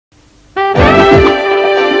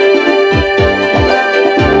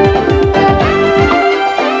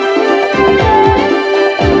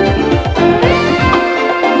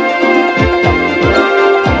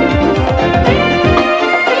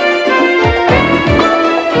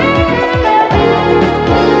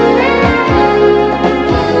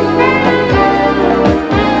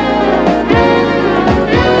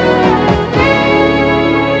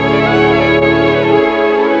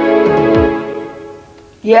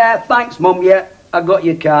Yeah, thanks, Mum, yeah. I got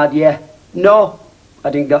your card, yeah. No, I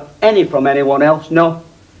didn't get any from anyone else, no.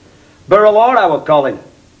 Berard I were calling.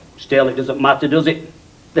 Still, it doesn't matter, does it?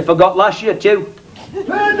 They forgot last year, too.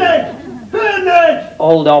 Bernard! Bernard!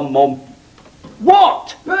 Hold on, Mum.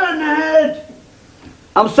 What? Bernard!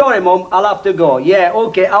 I'm sorry, Mum. I'll have to go. Yeah,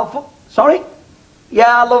 OK, Sorry?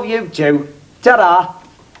 Yeah, I love you, too. Ta-da.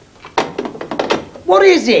 What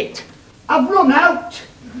is it? I've run out.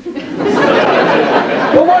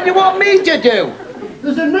 Well, what do you want me to do?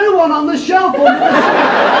 There's a new one on the shelf.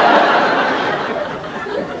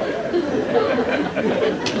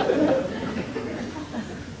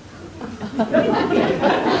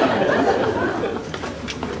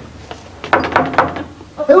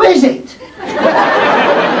 Who is it?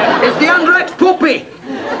 It's the Andrex puppy.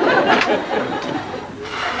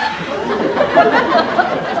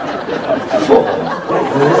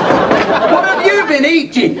 What have you been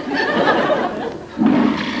eating?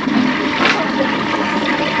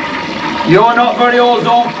 You're not very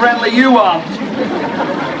ozone friendly, you aren't.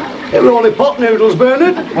 It were only pot noodles,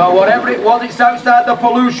 Bernard. Well, whatever it was, it's outside the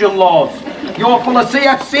pollution laws. You're full of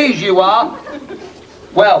CFCs, you are.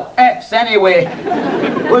 Well, F's anyway.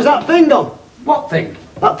 Where's that thing gone? What thing?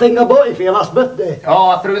 That thing I bought you for your last birthday.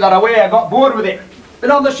 Oh, I threw that away. I got bored with it.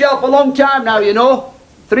 Been on the shelf a long time now, you know.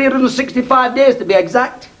 365 days to be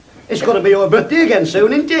exact. It's going to be your birthday again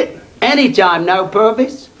soon, isn't it? Any time now,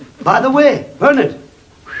 Purvis. By the way, Bernard,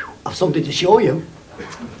 I've something to show you.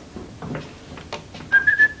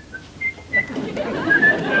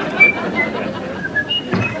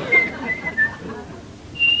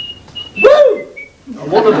 Woo! I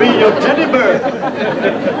want to be your teddy bear.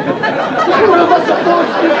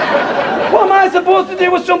 What am I supposed to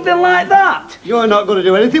do with something like that? You're not going to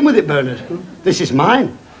do anything with it, Bernard. This is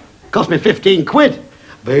mine. Cost me 15 quid.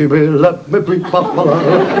 Baby, let me be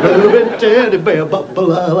Babalala, baby teddy bear,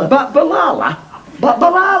 Babalala. Babalala?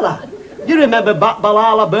 Babalala. You remember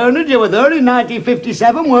Babalala, Bernard? You were there in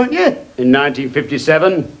 1957, weren't you? In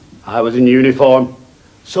 1957, I was in uniform.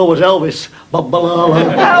 So was Elvis.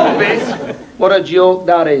 Babalala. Elvis? What a joke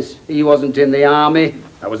that is. He wasn't in the army.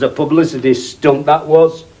 That was a publicity stunt, that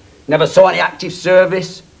was. Never saw any active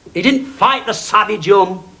service. He didn't fight the savage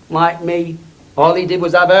like me. All he did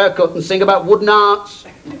was have a haircut and sing about wooden hearts.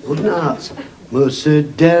 Wooden hearts.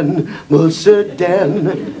 Musserden, Musserden.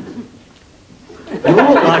 You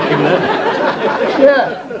look like him then.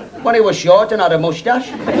 Yeah, when he was short and had a moustache.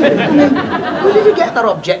 Where did you get that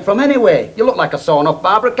object from anyway? You look like a sawn-off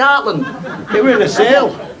Barbara Cartland. They were in a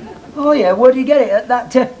sale. Oh yeah, where did you get it? At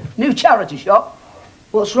that new charity shop?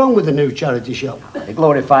 What's wrong with the new charity shop? They're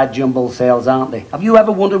glorified jumble sales, aren't they? Have you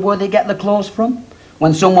ever wondered where they get the clothes from?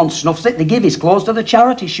 When someone snuffs it, they give his clothes to the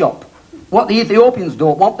charity shop. What the Ethiopians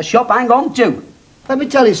don't want, the shop hang on to. Let me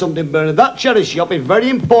tell you something, Bernard. That charity shop is very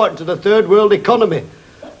important to the third world economy.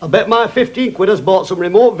 I bet my 15 quid has bought some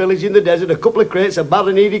remote village in the desert a couple of crates of bad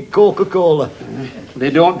and needed Coca-Cola. They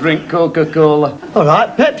don't drink Coca-Cola. All right,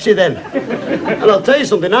 Pepsi then. And I'll tell you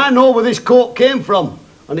something, I know where this Coke came from,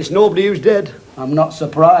 and it's nobody who's dead. I'm not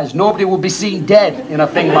surprised. Nobody would be seen dead in a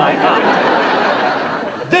thing like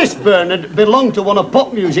that. This, Bernard, belonged to one of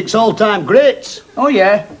pop music's all-time greats. Oh,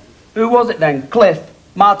 yeah? Who was it then? Cliff?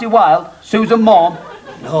 Marty Wilde? Susan Morn?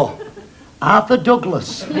 No, Arthur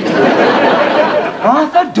Douglas.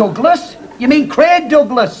 Arthur Douglas? You mean Craig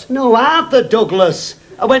Douglas? No, Arthur Douglas.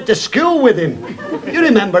 I went to school with him. You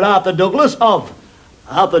remember Arthur Douglas of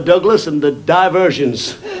Arthur Douglas and the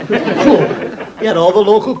Diversions. He had all the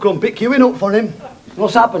local crumpet queuing up for him.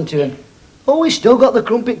 What's happened to him? Oh, he's still got the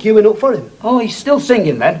crumpet queuing up for him. Oh, he's still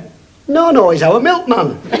singing then? No, he's our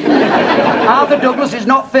milkman. Arthur Douglas is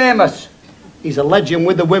not famous. He's a legend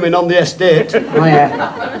with the women on the estate. Oh,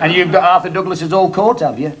 yeah. And you've got Arthur Douglas's old coat,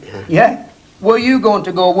 have you? Yeah. Were you going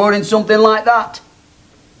to go wearing something like that?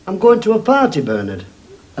 I'm going to a party, Bernard.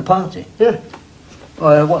 A party? Yeah.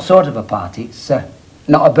 What sort of a party? It's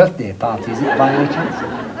not a birthday party, is it, by any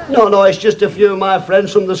chance? No, it's just a few of my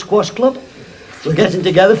friends from the squash club. We're getting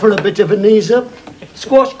together for a bit of a knees up.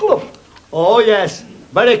 Squash club? Oh, yes.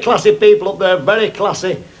 Very classy people up there, very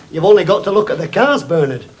classy. You've only got to look at the cars,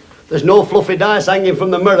 Bernard. There's no fluffy dice hanging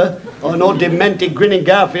from the mirror, or no demented grinning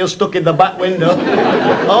Garfield stuck in the back window.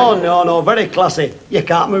 Oh, no, very classy. You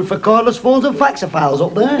can't move for cordless phones and faxophiles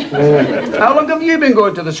up there. How long have you been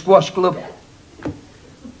going to the squash club?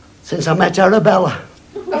 Since I met Arabella.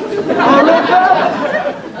 Arabella?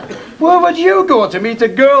 Where would you go to meet a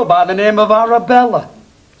girl by the name of Arabella?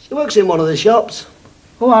 She works in one of the shops.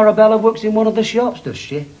 Oh, Arabella works in one of the shops, does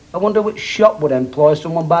she? I wonder which shop would employ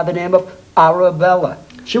someone by the name of Arabella.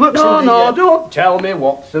 She works No, don't tell me,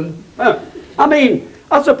 Watson. I mean,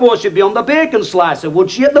 I suppose she'd be on the bacon slicer,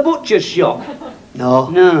 would she, at the butcher's shop? No.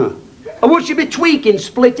 No. Or would she be tweaking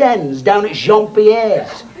split ends down at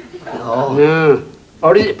Jean-Pierre's? No. No.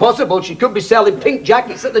 Or is it possible she could be selling pink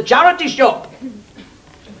jackets at the charity shop?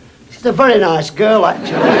 She's a very nice girl,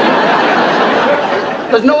 actually.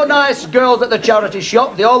 There's no nice girls at the charity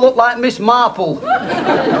shop. They all look like Miss Marple.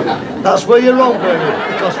 That's where you're wrong,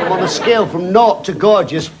 Bernard. Because from on a scale from naught to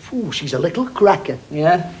gorgeous, she's a little cracker.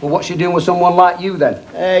 Yeah? Well, what's she doing with someone like you, then?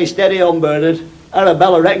 Hey, steady on, Bernard.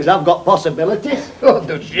 Arabella reckons I've got possibilities. Oh,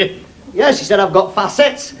 does she? Yes, she said I've got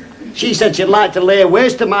facets. She said she'd like to lay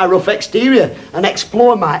waste to my rough exterior and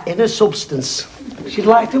explore my inner substance. She'd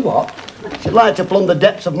like to what? She'd like to plumb the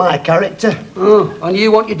depths of my character. Oh, and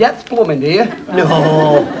you want your depth plumbing, do you?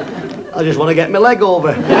 No, I just want to get my leg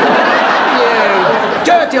over. You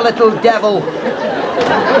dirty little devil.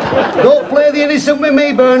 Don't play the innocent with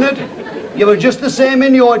me, Bernard. You were just the same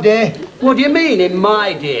in your day. What do you mean, in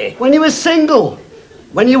my day? When you were single.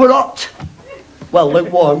 When you were hot. Well,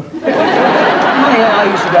 lukewarm. Oh, yeah, I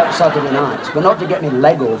used to go out Saturday nights, but not to get my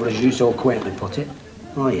leg over, as you so quaintly put it.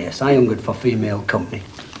 Oh, yes, I hungered for female company.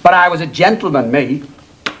 But I was a gentleman, me.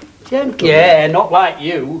 Gentleman? Yeah, not like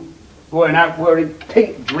you. Going out wearing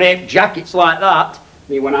pink draped jackets like that.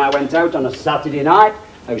 Me, when I went out on a Saturday night,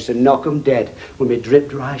 I used to knock 'em dead with me drip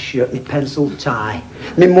dry shirt, me pencil tie,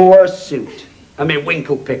 me Moore suit, and me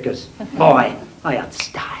winkle pickers. Boy, I had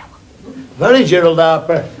style. Very Gerald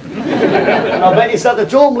Harper. I bet you sat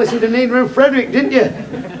at home listening to Nina and Frederick, didn't you?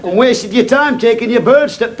 And wasted your time taking your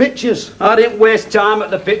birds to pictures. I didn't waste time at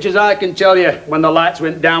the pictures, I can tell you. When the lights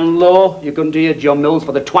went down low, you couldn't hear John Mills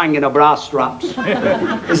for the twanging of brass straps.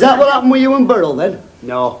 Is that what happened with you and Burrell, then?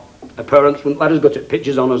 No, her parents wouldn't let us go to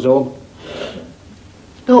pictures on us own.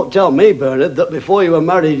 Don't tell me, Bernard, that before you were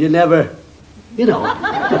married you never... You know.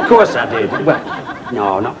 Of course I did. Well,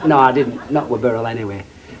 no, I didn't. Not with Burrell, anyway.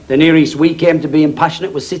 The nearest we came to being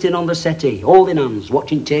passionate was sitting on the settee, holding hands,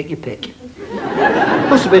 watching Take Your Pick.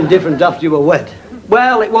 Must have been different after you were wed.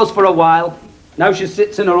 Well, it was for a while. Now she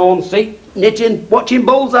sits in her own seat, knitting, watching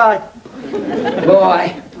Bullseye.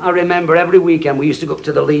 Boy, I remember every weekend we used to go up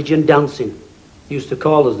to the Legion dancing. Used to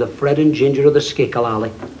call us the Fred and Ginger of the Skickle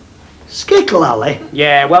Alley. Skickle Alley?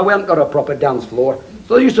 Yeah, well, we haven't got a proper dance floor.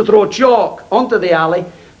 So they used to throw chalk onto the alley,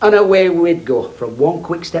 and away we'd go, from one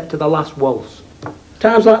quick step to the last waltz.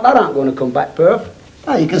 Times like that aren't going to come back, Perf.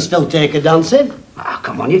 Oh, you can still take a dancing. Ah,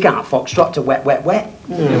 come on, you can't foxtrot to wet, wet, wet.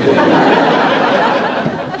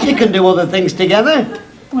 You can do other things together.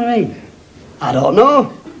 What do you mean? I don't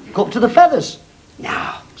know. Go up to the Feathers.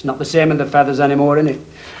 No, it's not the same in the Feathers anymore, innit?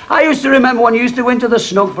 I used to remember when you used to go into the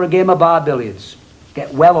snug for a game of bar billiards.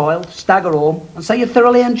 Get well oiled, stagger home, and say you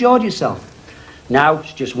thoroughly enjoyed yourself. Now,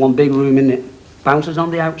 it's just one big room, innit? Bouncers on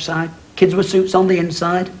the outside, kids with suits on the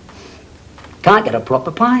inside. Can't get a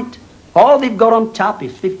proper pint. All they've got on tap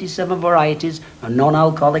is 57 varieties of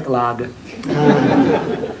non-alcoholic lager.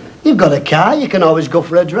 You've got a car, you can always go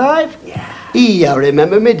for a drive. Yeah. I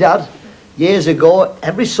remember me dad. Years ago,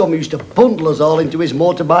 every summer used to bundle us all into his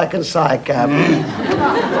motorbike and sidecar.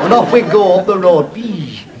 And off we'd go up the road.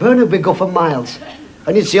 Bernard would go for miles.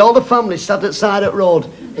 And you'd see all the families sat at side at road,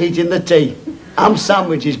 eating the tea. Ham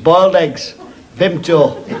sandwiches, boiled eggs,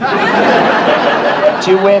 Vimto.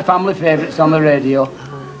 Two-way family favourites on the radio.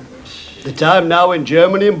 The time now in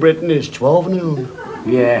Germany and Britain is 12 noon.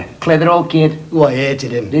 Yeah, Clitheroe kid. Oh, I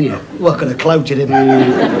hated him. Did you? What could have clouted him?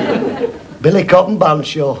 Billy Cotton Band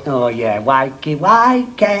Show. Oh, yeah, Wakey,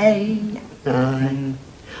 Wakey. Aye.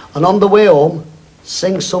 And on the way home,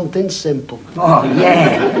 sing something simple. Oh,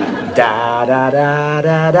 yeah. Da, da, da,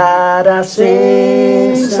 da, da, da,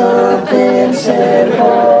 sing something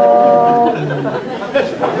simple.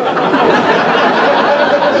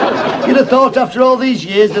 You'd have thought after all these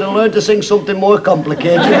years that I learned to sing something more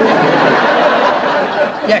complicated.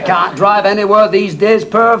 You can't drive anywhere these days,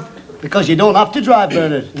 Perv. Because you don't have to drive,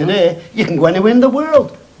 Bernard. Today, you can go anywhere in the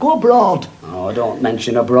world. Go abroad. Oh, don't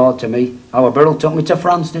mention abroad to me. Our Beryl took me to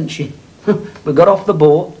France, didn't she? We got off the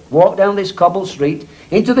boat, walked down this cobble street,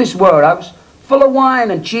 into this warehouse, full of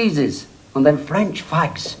wine and cheeses, and then French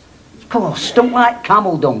fags. Oh, stunk like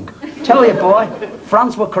camel dung. Tell you, boy,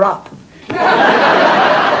 France were crap.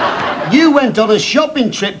 You went on a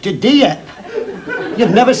shopping trip to Dieppe.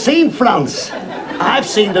 You've never seen France. I've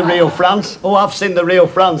seen the real France. Oh, I've seen the real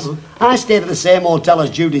France. I stayed at the same hotel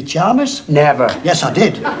as Judy Chalmers. Never. Yes, I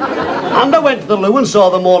did. And I went to the Lou and saw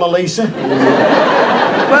the Mona Lisa.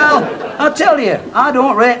 Well, I'll tell you, I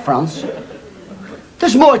don't rate France.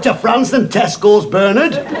 There's more to France than Tesco's,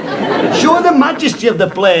 Bernard. Show the majesty of the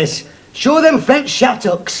place. Show them French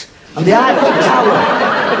chateaux and the Eiffel Tower.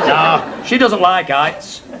 No, she doesn't like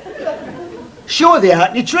heights. Show the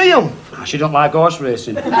Arc de Triomphe. She don't like horse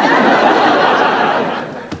racing. Bernard,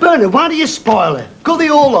 why do you spoil her? Go the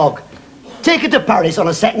old hog. Take her to Paris on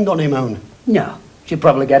a second honeymoon. No, she'd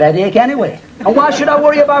probably get a headache anyway. And why should I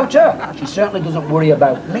worry about her? She certainly doesn't worry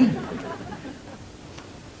about me.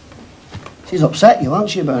 She's upset you,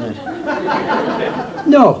 hasn't she, Bernard?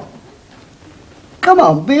 No. Come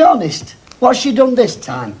on, be honest. What's she done this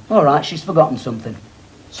time? All right, she's forgotten something.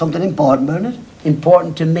 Something important, Bernard?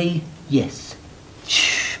 Important to me, yes.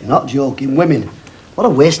 Shh, I'm not joking. Women, what a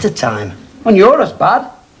waste of time. And you're as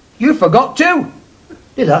bad. You forgot too.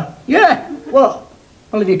 Did I? Yeah. What?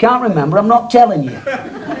 Well, if you can't remember, I'm not telling you.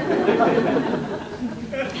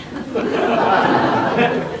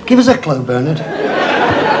 Give us a clue, Bernard.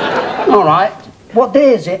 All right. What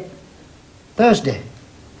day is it? Thursday.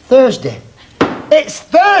 Thursday. It's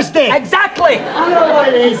Thursday! Exactly! I know what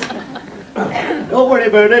it is. Don't worry,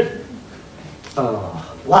 Bernard.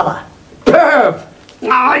 Oh. Voila. Perv!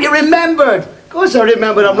 Ah, you remembered! Of course I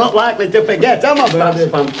remember. I'm not likely to forget, am I, Bernard?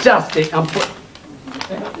 That's fantastic.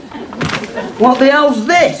 What the hell's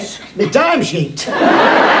this? My timesheet.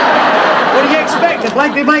 What do you expect? A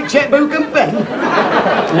blankety blank checkbook and pen?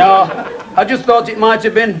 No, I just thought it might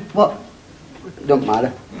have been. What? Don't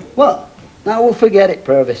matter. What? Now we'll forget it,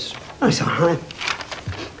 Purvis. That's all right.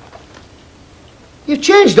 You've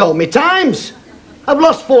changed all my times. I've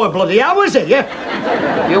lost 4 bloody hours here.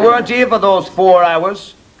 You weren't here for those 4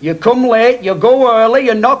 hours. You come late, you go early,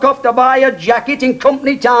 you knock off to buy a jacket in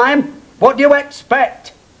company time. What do you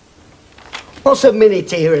expect? What's a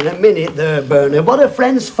minute here and a minute there, Bernard? What are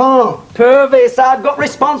friends for? Purvis, I've got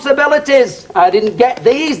responsibilities. I didn't get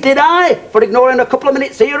these, did I? For ignoring a couple of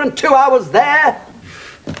minutes here and 2 hours there.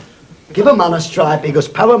 Give a man a stripe, he goes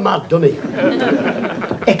power mad, doesn't he?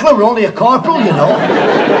 Hickler were only a corporal, you know.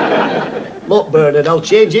 Look, Bernard, I'll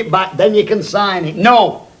change it back, then you can sign it.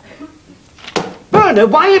 No.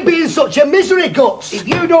 Bernard, why are you being such a misery guts? If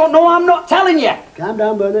you don't know, I'm not telling you. Calm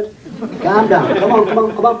down, Bernard. Calm down. Come on, come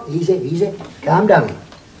on, come on. Easy, easy. Calm down.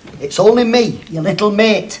 It's only me, your little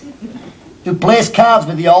mate, who plays cards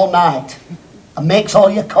with you all night and makes all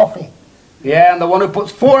your coffee. Yeah, and the one who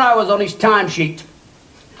puts 4 hours on his timesheet.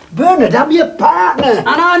 Bernard, I'm your partner. And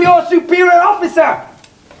I'm your superior officer.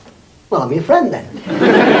 Well, I'm your friend then.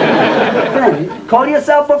 Friend? Call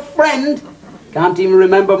yourself a friend? Can't even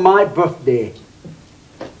remember my birthday.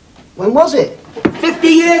 When was it? 50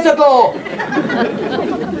 years ago.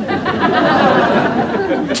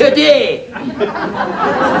 Today.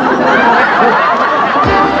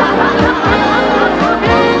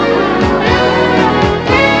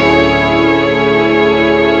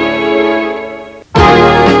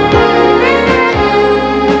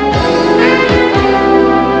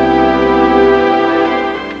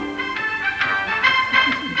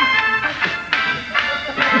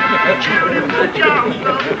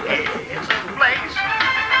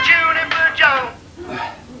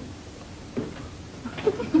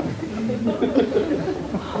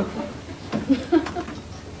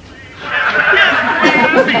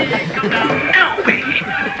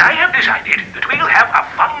 I have decided that we'll have a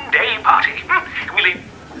fun day party. Will it?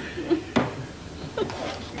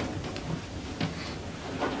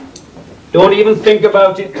 Don't even think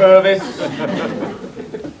about it, Purvis.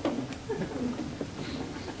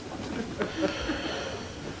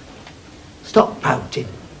 Stop pouting.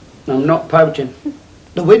 I'm not pouting.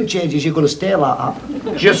 The wind changes, you're going to stay like that.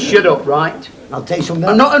 Just shut up, right? I'll tell you something.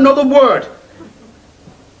 And not another word.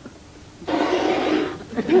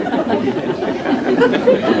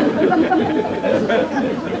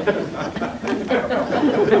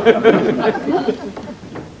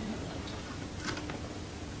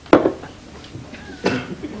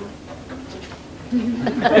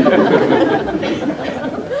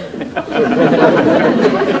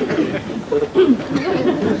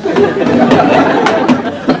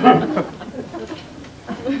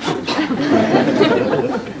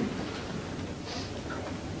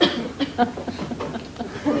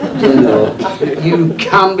 You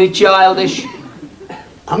can be childish.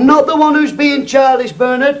 I'm not the one who's being childish,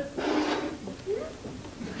 Bernard.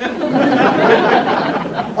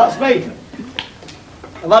 That's me.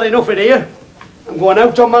 I've had enough in here. I'm going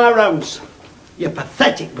out on my rounds. You're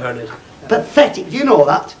pathetic, Bernard. Pathetic, do you know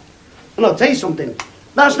that? And I'll tell you something.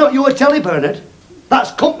 That's not your telly, Bernard.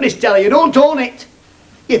 That's company's telly. You don't own it.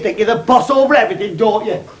 You think you're the boss over everything, don't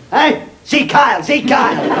you? Eh? See Kyle, see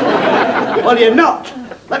Kyle. Well, you're not.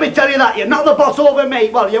 Let me tell you that. You're not the boss over me.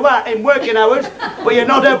 Well, you are in working hours, but you're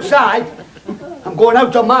not outside. I'm going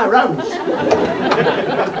out on my rounds.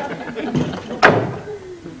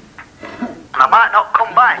 I might not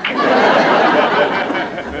come back.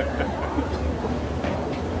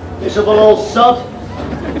 You miserable old sod.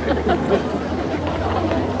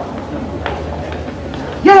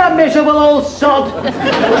 Yeah, miserable old sod.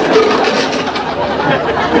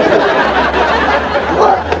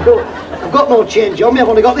 What? I've got no change on me, I've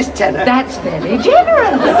only got this tenner. That's very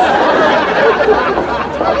generous.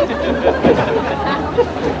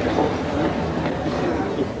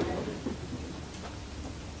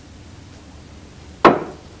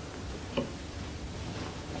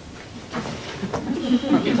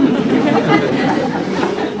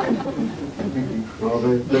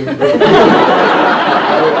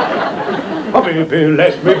 Oh, baby,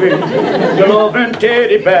 let me be your loving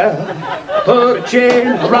teddy bear. Put a chain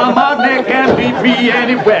around my neck and meet me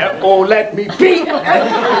anywhere. Oh, let me be.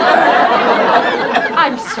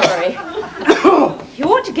 I'm sorry. You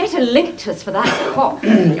ought to get a linctus for that cough.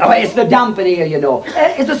 Oh, it's the damp in here, you know.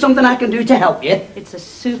 Is there something I can do to help you? It's a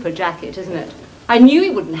super jacket, isn't it? I knew he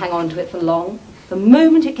wouldn't hang on to it for long. The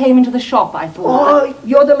moment it came into the shop, I thought... Oh,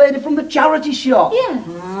 you're the lady from the charity shop?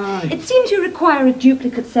 Yes. It seems you require a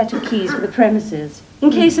duplicate set of keys for the premises,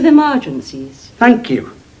 in case of emergencies. Thank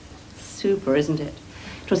you. Super, isn't it?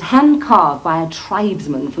 It was hand-carved by a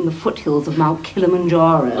tribesman from the foothills of Mount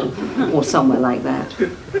Kilimanjaro, or somewhere like that.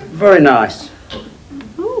 Very nice.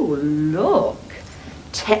 Oh, look.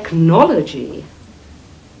 Technology.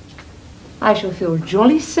 I shall feel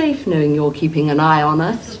jolly safe knowing you're keeping an eye on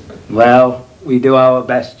us. Well, we do our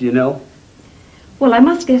best, you know. Well, I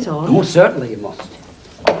must get on. Oh, certainly you must.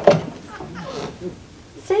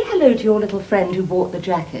 Say hello to your little friend who bought the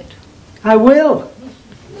jacket. I will.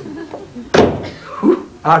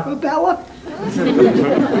 Arabella?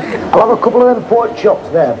 I'll have a couple of them pork chops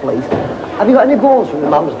there, please. Have you got any bones from the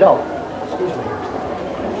man's dog? Excuse me.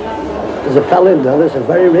 There's a fella in there that's a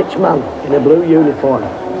very rich man in a blue uniform.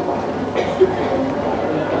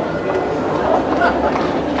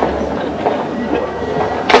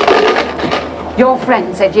 Your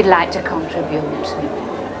friend said you'd like to contribute.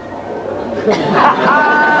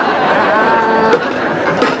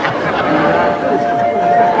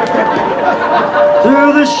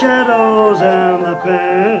 Through the shadows and the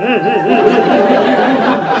pain.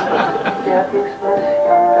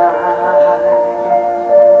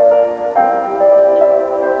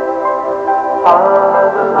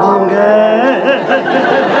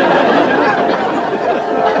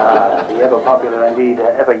 The ever-popular, indeed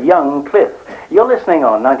ever-young Cliff. You're listening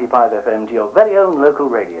on 95 FM to your very own local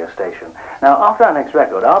radio station. Now, after our next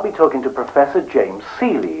record, I'll be talking to Professor James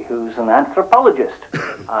Seeley, who's an anthropologist.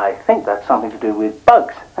 I think that's something to do with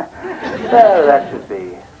bugs. So that should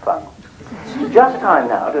be fun. Just time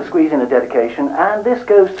now to squeeze in a dedication, and this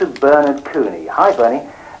goes to Bernard Cooney. Hi, Bernie.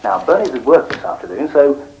 Now, Bernie's at work this afternoon,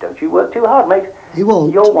 so don't you work too hard, mate. He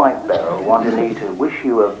won't. Your wife, Beryl, wanted me to wish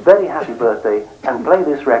you a very happy birthday and play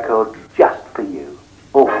this record just for you.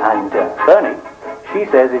 Oh, and Bernie, she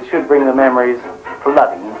says it should bring the memories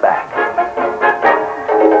flooding back.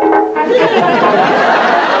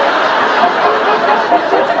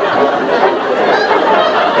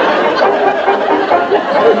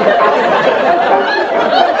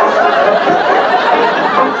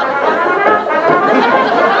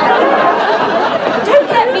 Don't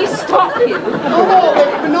let me stop you.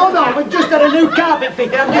 No, we've just got a new carpet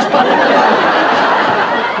fitted. I'm just...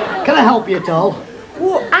 Can I help you at all?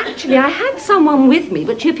 Well, actually, I had someone with me,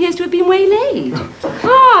 but she appears to have been waylaid.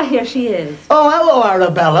 Ah, here she is. Oh, hello,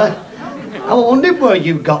 Arabella. I wondered where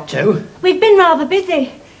you got to. We've been rather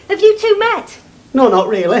busy. Have you two met? No, not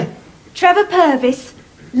really. Trevor Purvis,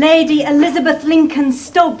 Lady Elizabeth Lincoln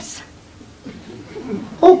Stubbs.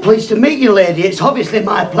 Oh, pleased to meet you, lady. It's obviously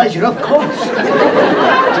my pleasure, of course.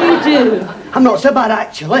 How do you do? I'm not so bad,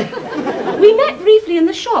 actually. We met briefly in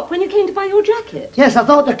the shop when you came to buy your jacket. Yes, I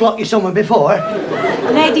thought to clock you somewhere before.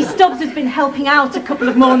 Lady Stubbs has been helping out a couple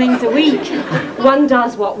of mornings a week. One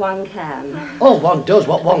does what one can. Oh, one does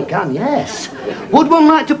what one can, yes. Would one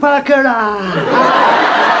like to park her?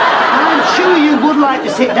 I'm sure you would like to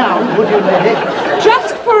sit down, would you, lady?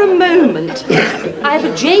 Just for a moment. I have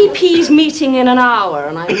a JP's meeting in an hour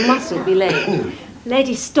and I mustn't be late.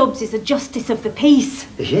 Lady Stubbs is a justice of the peace.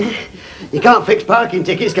 Is she? You can't fix parking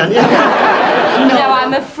tickets, can you? No,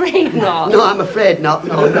 I'm afraid not. No, I'm afraid not.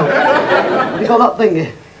 No. Have you got that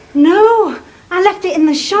thingy? No, I left it in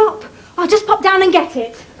the shop. I'll just pop down and get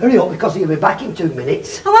it. Hurry up, because he'll be back in 2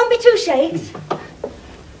 minutes. I won't be too shakes.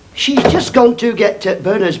 She's just gone to get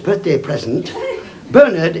Bernard's birthday present.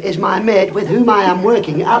 Bernard is my mate with whom I am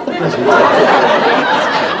working at the present.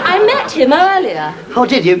 I'm I met him earlier. Oh,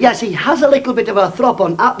 did you? Yes, he has a little bit of a throp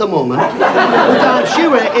on at the moment. But I'm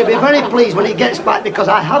sure he'll be very pleased when he gets back because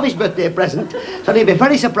I have his birthday present. So he'll be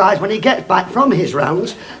very surprised when he gets back from his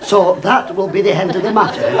rounds. So that will be the end of the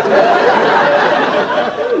matter.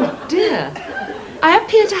 Oh, dear. I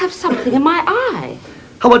appear to have something in my eye.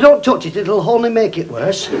 Oh, well, don't touch it. It'll only make it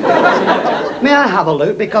worse. May I have a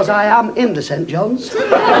look? Because I am in the St. John's.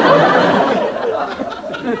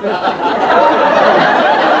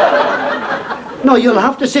 No, you'll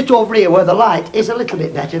have to sit over here where the light is a little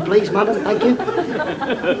bit better, please, madam. Thank you. We'll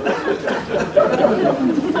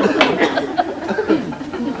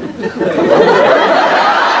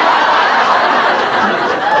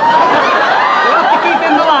have to keep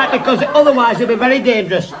in the light because otherwise it'll be very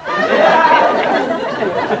dangerous.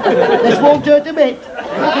 This won't hurt a bit.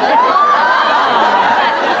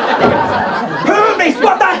 Purvis,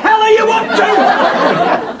 what the hell are you up to?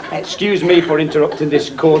 Excuse me for interrupting this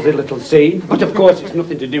cosy little scene, but of course it's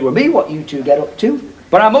nothing to do with me what you two get up to.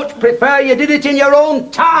 But I much prefer you did it in your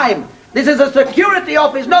own time. This is a security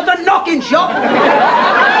office, not a knocking shop.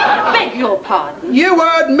 Beg your pardon. You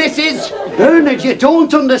heard, Mrs. Bernard, you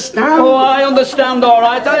don't understand. Oh, I understand, all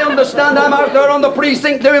right. I understand. I'm out there on the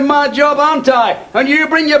precinct doing my job, aren't I? And you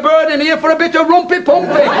bring your bird in here for a bit of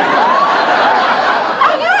rumpy-pumpy.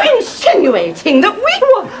 Are you insinuating that I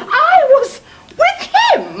was with him?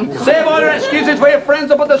 Save all your excuses for your friends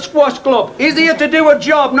up at the squash club. He's here to do a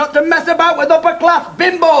job, not to mess about with upper-class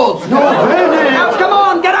bimbos. No, Bernard. Now, come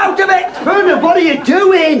on, get out of it. Bernard, what are you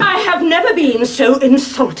doing? I have never been so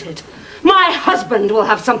insulted. My husband will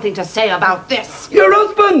have something to say about this. Your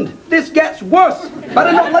husband! This gets worse.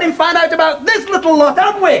 Better not let him find out about this little lot,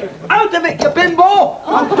 have we? Out of it, you bimbo!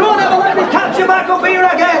 And don't ever let me catch you back up here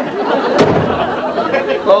again!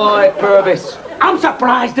 Boy, Purvis, I'm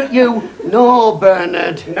surprised at you. No,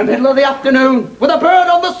 Bernard. In the middle of the afternoon, with a bird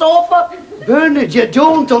on the sofa. Bernard, you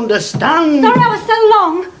don't understand. Sorry I was so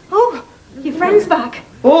long. Oh, your friend's back.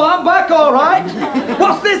 Oh, I'm back, all right.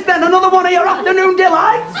 What's this, then? Another one of your afternoon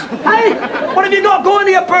delights? Hey, what have you got going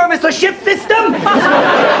here, Purvis? A shift system?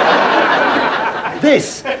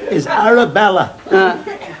 This is Arabella.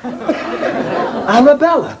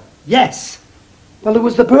 Arabella? Yes. Well, it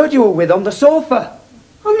was the bird you were with on the sofa.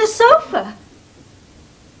 On the sofa?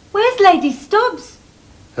 Where's Lady Stubbs?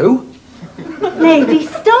 Who? Lady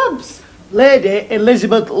Stubbs. Lady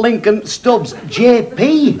Elizabeth Lincoln Stubbs,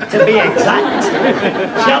 JP, to be exact.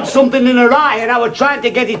 She had something in her eye and I was trying to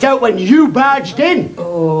get it out when you barged in.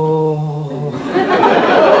 Oh.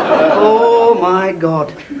 Oh, my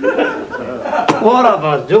God. What have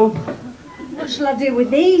I done? What shall I do with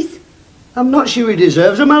these? I'm not sure he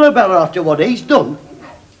deserves them, Arabella, after what he's done.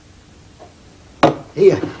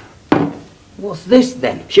 Here. What's this,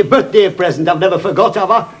 then? It's your birthday present. I've never forgot,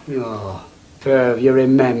 have I? Oh, Perv, you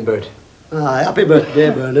remembered. Aye, happy birthday,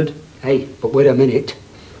 Bernard. Hey, but wait a minute.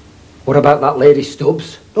 What about that Lady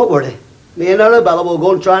Stubbs? Don't worry. Me and Arabella will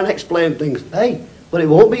go and try and explain things. Hey, but it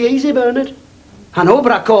won't be easy, Bernard. I know,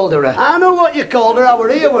 but I called her a... I know what you called her. I were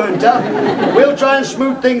here, weren't I? We'll try and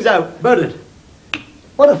smooth things out. Bernard,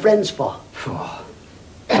 what are friends for? Oh,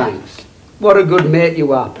 thanks. What a good mate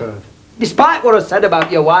you are, Perv. Despite what I said about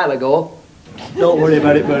you a while ago. Don't worry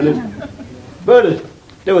about it, Bernard. Bernard,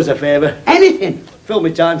 do us a favour. Anything. Fill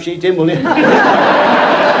me timesheet in, will you?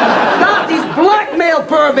 That is blackmail,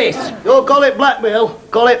 Purvis. Don't call it blackmail.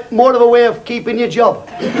 Call it more of a way of keeping your job.